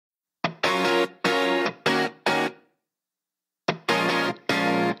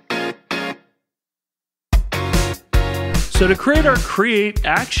So to create our create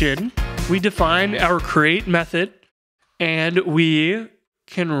action, we define our create method, and we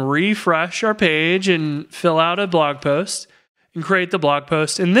can refresh our page and fill out a blog post and create the blog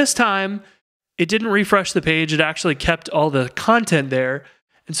post. And this time, it didn't refresh the page. It actually kept all the content there.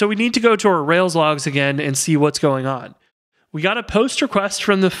 And so we need to go to our Rails logs again and see what's going on. We got a post request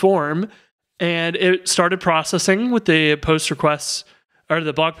from the form, and it started processing with the post requests, or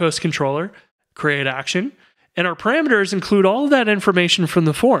the blog post controller, create action. And our parameters include all of that information from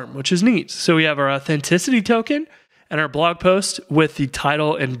the form, which is neat. So we have our authenticity token and our blog post with the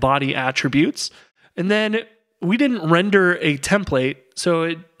title and body attributes. And then we didn't render a template. So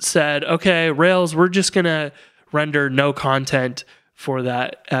it said, okay, Rails, we're just going to render no content for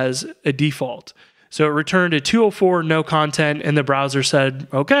that as a default. So it returned a 204 no content, and the browser said,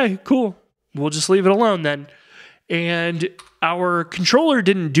 okay, cool. We'll just leave it alone then. And our controller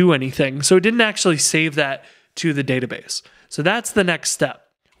didn't do anything. So it didn't actually save that to the database. So that's the next step.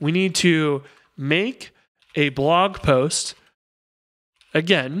 We need to make a blog post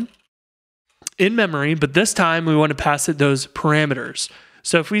again in memory, but this time we want to pass it those parameters.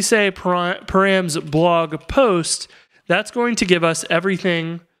 So if we say params blog post, that's going to give us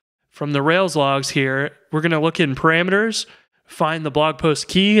everything from the Rails logs here. We're going to look in parameters, find the blog post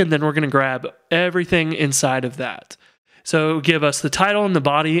key, and then we're going to grab everything inside of that. So give us the title and the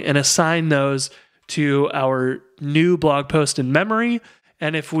body and assign those to our new blog post in memory.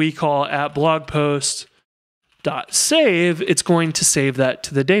 And if we call at blog post.save, it's going to save that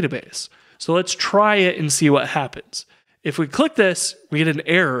to the database. So let's try it and see what happens. If we click this, we get an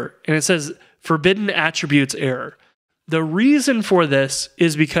error, and it says forbidden attributes error. The reason for this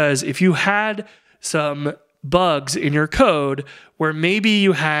is because if you had some bugs in your code where maybe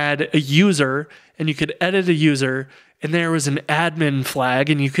you had a user and you could edit a user and there was an admin flag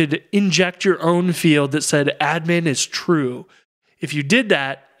and you could inject your own field that said admin is true. If you did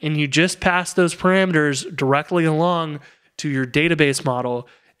that and you just passed those parameters directly along to your database model,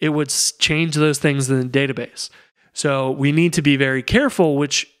 it would change those things in the database. So we need to be very careful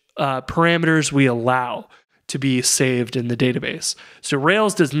which parameters we allow to be saved in the database. So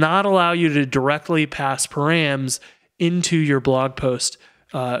Rails does not allow you to directly pass params into your blog post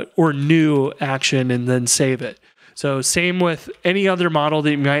or new action and then save it. So same with any other model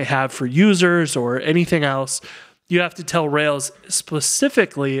that you might have for users or anything else, you have to tell Rails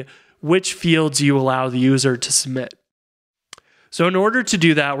specifically which fields you allow the user to submit. So in order to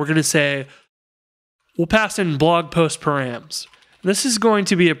do that, we're going to say, we'll pass in blog post params. This is going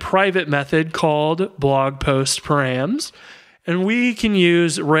to be a private method called blog post params, and we can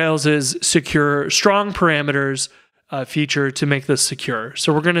use Rails's secure strong parameters feature to make this secure.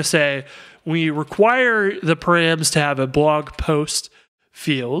 So we're going to say we require the params to have a blog post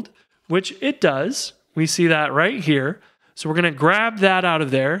field, which it does. We see that right here. So we're going to grab that out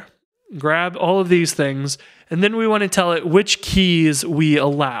of there, grab all of these things, and then we want to tell it which keys we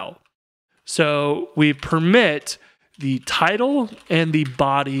allow. So we permit the title and the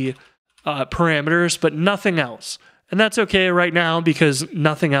body parameters, but nothing else. And that's okay right now because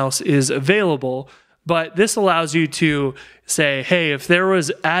nothing else is available. But this allows you to say, hey, if there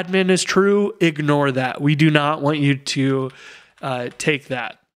was admin is true, ignore that. We do not want you to take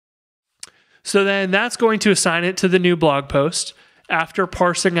that. So then that's going to assign it to the new blog post after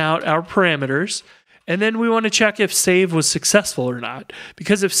parsing out our parameters. And then we want to check if save was successful or not.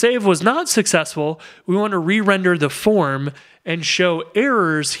 Because if save was not successful, we want to re-render the form and show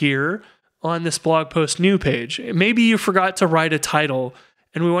errors here on this blog post new page. Maybe you forgot to write a title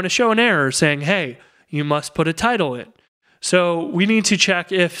and we want to show an error saying, hey, you must put a title in. So we need to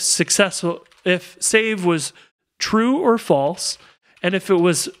check if save was true or false. And if it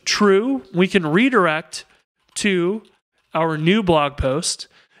was true, we can redirect to our new blog post.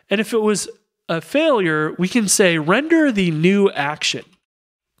 And if it was a failure, we can say render the new action.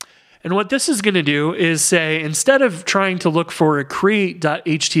 And what this is going to do is say, instead of trying to look for a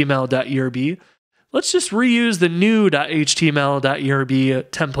create.html.erb, let's just reuse the new.html.erb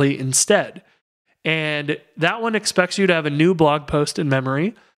template instead. And that one expects you to have a new blog post in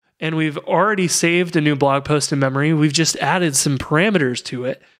memory. And we've already saved a new blog post in memory. We've just added some parameters to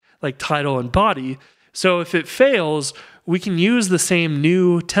it, like title and body. So if it fails, we can use the same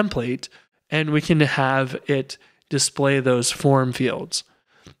new template and we can have it display those form fields.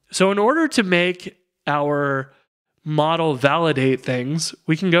 So in order to make our model validate things,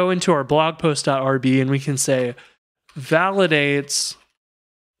 we can go into our blog post.rb and we can say validates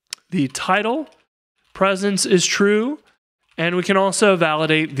the title, presence is true, and we can also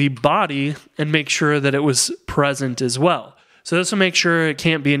validate the body and make sure that it was present as well. So this will make sure it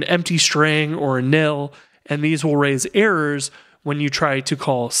can't be an empty string or a nil, and these will raise errors when you try to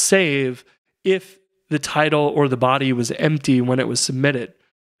call save if the title or the body was empty when it was submitted.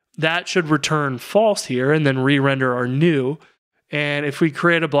 That should return false here and then re-render our new. And if we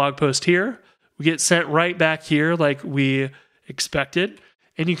create a blog post here, we get sent right back here like we expected.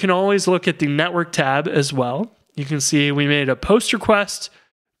 And you can always look at the network tab as well. You can see we made a post request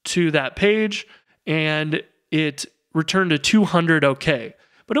to that page and it returned a 200 OK.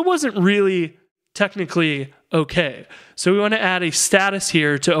 But it wasn't really technically okay. So we want to add a status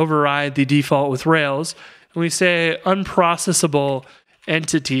here to override the default with Rails. And we say unprocessable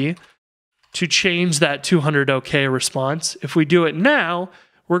entity to change that 200 OK response. If we do it now,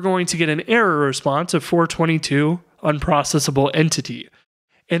 we're going to get an error response of 422 unprocessable entity.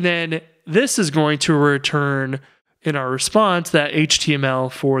 And then this is going to return in our response that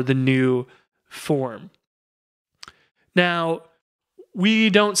HTML for the new form. Now, we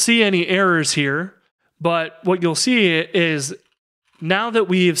don't see any errors here, but what you'll see is now that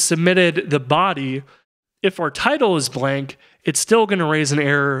we've submitted the body, if our title is blank, it's still going to raise an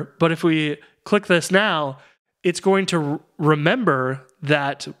error. But if we click this now, it's going to remember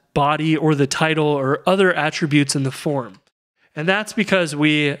that body or the title or other attributes in the form. And that's because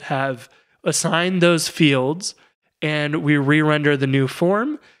we have assigned those fields and we re-render the new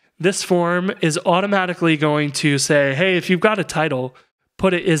form. This form is automatically going to say, hey, if you've got a title,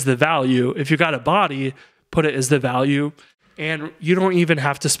 put it as the value. If you've got a body, put it as the value. And you don't even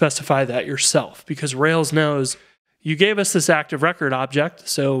have to specify that yourself because Rails knows you gave us this active record object,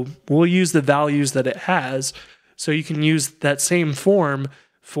 so we'll use the values that it has. So you can use that same form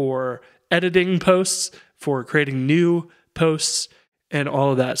for editing posts, for creating new posts, and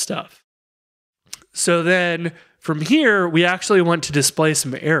all of that stuff. So then from here, we actually want to display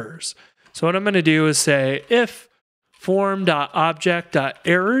some errors. So what I'm going to do is say if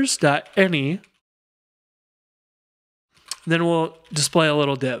form.object.errors.any, then we'll display a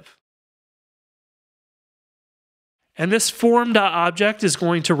little div. And this form.object is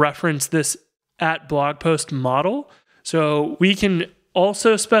going to reference this at blog post model. So we can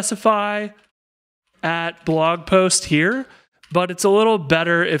also specify at blog post here, but it's a little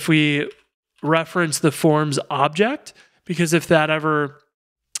better if we reference the form's object, because if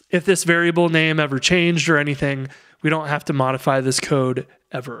this variable name ever changed or anything, we don't have to modify this code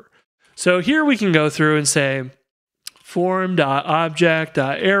ever. So here we can go through and say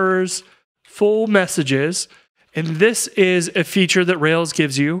form.object.errors full messages. And this is a feature that Rails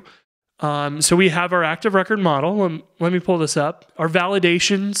gives you. So we have our active record model. Let me pull this up. Our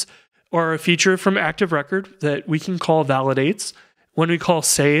validations are a feature from active record that we can call validates. When we call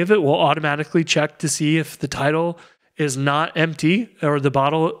save, it will automatically check to see if the title is not empty or the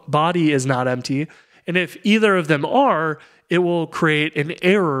body is not empty. And if either of them are, it will create an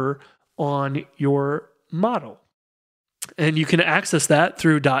error on your model. And you can access that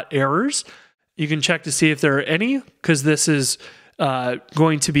through .errors. You can check to see if there are any, because this is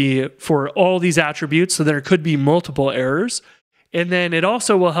going to be for all these attributes, so there could be multiple errors. And then it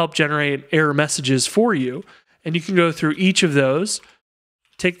also will help generate error messages for you. And you can go through each of those,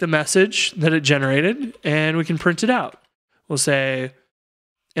 take the message that it generated, and we can print it out. We'll say,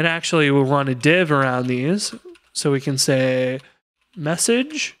 and actually we'll run a div around these. So we can say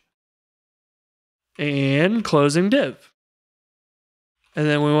message and closing div. And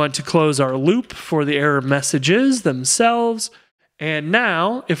then we want to close our loop for the error messages themselves. And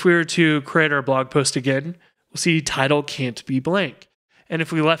now, if we were to create our blog post again, we'll see title can't be blank. And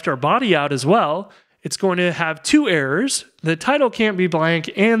if we left our body out as well, it's going to have two errors. The title can't be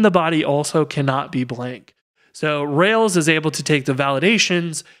blank and the body also cannot be blank. So Rails is able to take the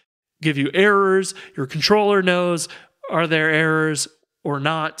validations, give you errors. Your controller knows, are there errors or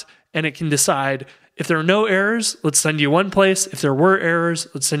not? And it can decide if there are no errors, let's send you one place. If there were errors,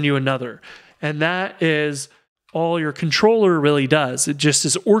 let's send you another. And that is all your controller really does. It just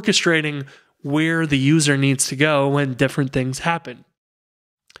is orchestrating where the user needs to go when different things happen.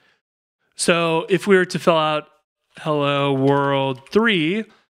 So if we were to fill out hello world 3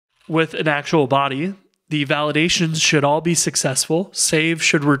 with an actual body, the validations should all be successful. Save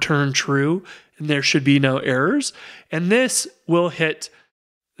should return true, and there should be no errors. And this will hit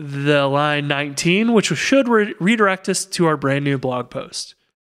the line 19, which should redirect us to our brand new blog post.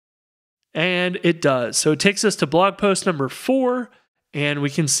 And it does. So it takes us to blog post number 4, and we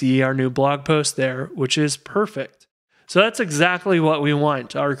can see our new blog post there, which is perfect. So that's exactly what we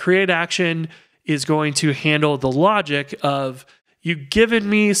want. Our create action is going to handle the logic of, you've given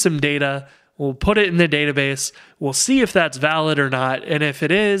me some data, we'll put it in the database, we'll see if that's valid or not, and if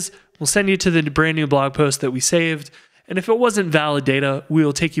it is, we'll send you to the brand new blog post that we saved, And if it wasn't valid data, we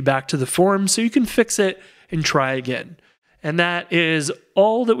will take you back to the form so you can fix it and try again. And that is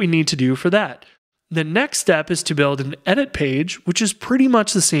all that we need to do for that. The next step is to build an edit page, which is pretty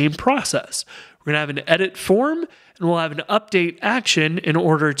much the same process. We're going to have an edit form and we'll have an update action in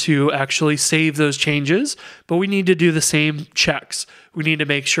order to actually save those changes, but we need to do the same checks. We need to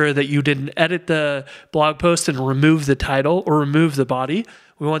make sure that you didn't edit the blog post and remove the title or remove the body.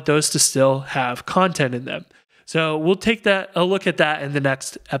 We want those to still have content in them. So we'll take a look at that in the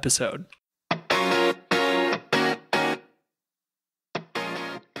next episode.